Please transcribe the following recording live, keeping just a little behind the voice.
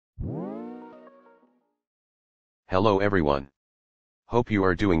Hello everyone. Hope you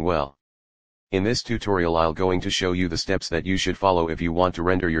are doing well. In this tutorial I'll going to show you the steps that you should follow if you want to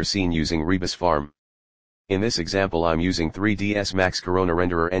render your scene using RebusFarm. In this example I'm using 3ds Max Corona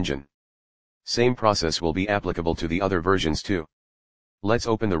renderer engine. Same process will be applicable to the other versions too. Let's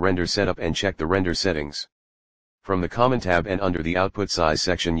open the render setup and check the render settings. From the Common tab and under the Output Size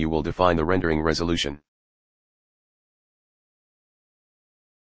section you will define the rendering resolution.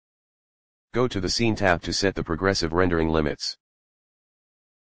 Go to the Scene tab to set the progressive rendering limits.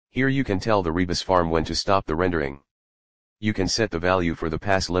 Here you can tell the RebusFarm when to stop the rendering. You can set the value for the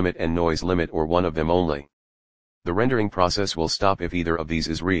pass limit and noise limit or one of them only. The rendering process will stop if either of these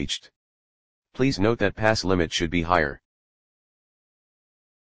is reached. Please note that pass limit should be higher.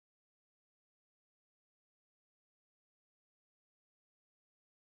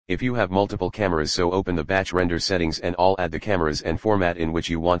 If you have multiple cameras, so open the batch render settings and all add the cameras and format in which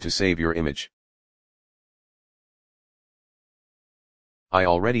you want to save your image. I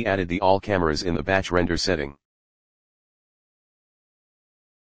already added the all cameras in the batch render setting.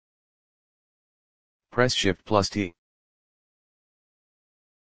 Press Shift+T.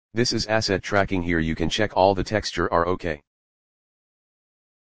 This is asset tracking. Here you can check all the texture are okay.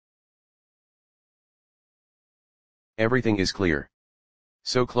 Everything is clear.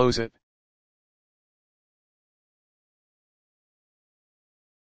 So close it.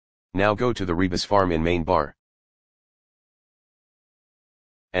 Now go to the RebusFarm in main bar.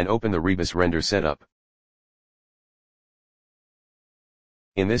 And open the Rebus render setup.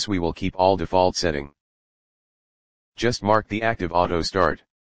 In this we will keep all default setting. Just mark the active auto start.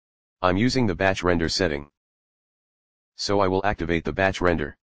 I'm using the batch render setting. So I will activate the batch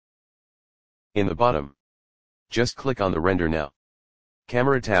render. In the bottom. Just click on the render now.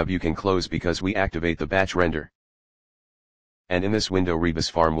 Camera tab you can close because we activate the batch render. And in this window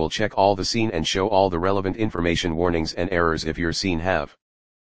RebusFarm will check all the scene and show all the relevant information, warnings and errors if your scene have.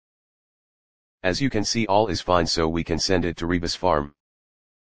 As you can see all is fine, so we can send it to RebusFarm.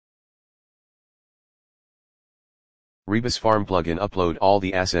 RebusFarm plugin upload all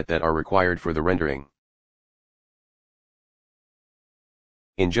the asset that are required for the rendering.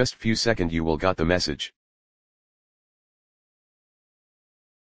 In just few seconds you will got the message.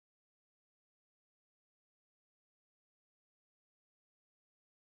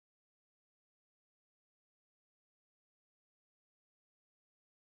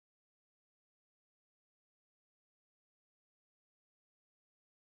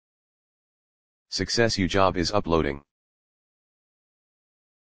 Success, your job is uploading.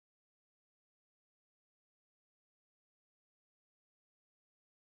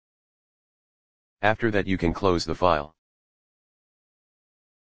 After that you can close the file.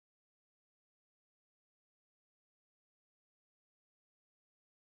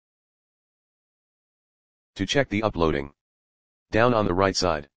 To check the uploading, down on the right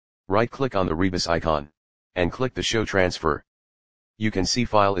side, right-click on the Rebus icon, and click the Show Transfer. You can see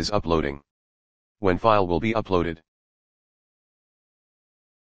file is uploading. When file will be uploaded.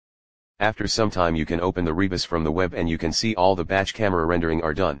 After some time you can open the Rebus from the web and you can see all the batch camera rendering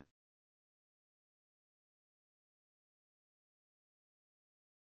are done.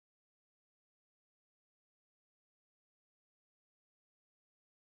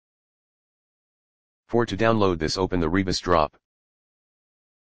 For to download this, open the Rebus drop.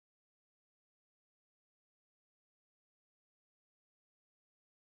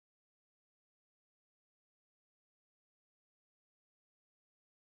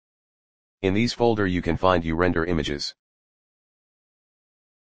 In these folder you can find you render images.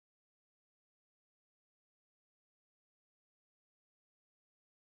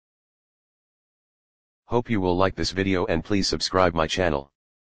 Hope you will like this video and please subscribe my channel.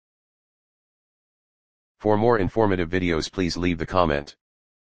 For more informative videos please leave the comment.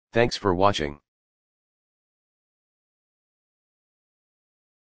 Thanks for watching.